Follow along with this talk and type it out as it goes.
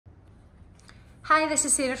Hi, this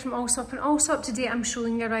is Sarah from Allsopp Allsopp. Today I'm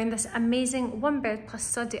showing you around this amazing 1 bed plus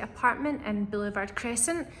study apartment in Boulevard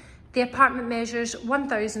Crescent. The apartment measures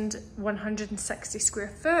 1,160 square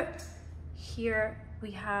foot. Here we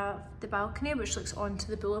have the balcony which looks onto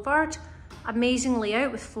the boulevard. Amazing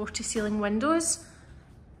layout with floor-to-ceiling windows.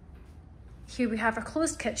 Here we have our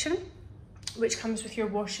closed kitchen, which comes with your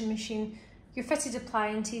washing machine, your fitted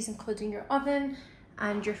appliances including your oven,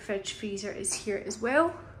 and your fridge freezer is here as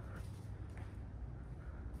well.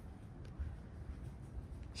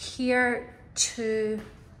 Here to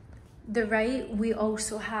the right, we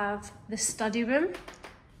also have the study room,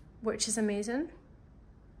 which is amazing.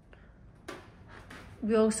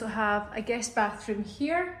 We also have a guest bathroom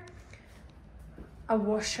here, a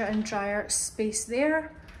washer and dryer space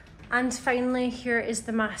there, and finally here is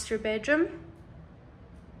the master bedroom.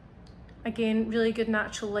 Again, really good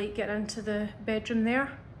natural light getting into the bedroom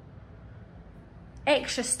there.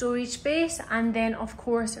 Extra storage space, and then of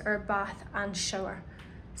course our bath and shower.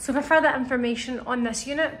 So for further information on this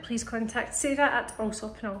unit, please contact Sarah at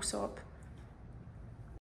Allsopp Allsopp.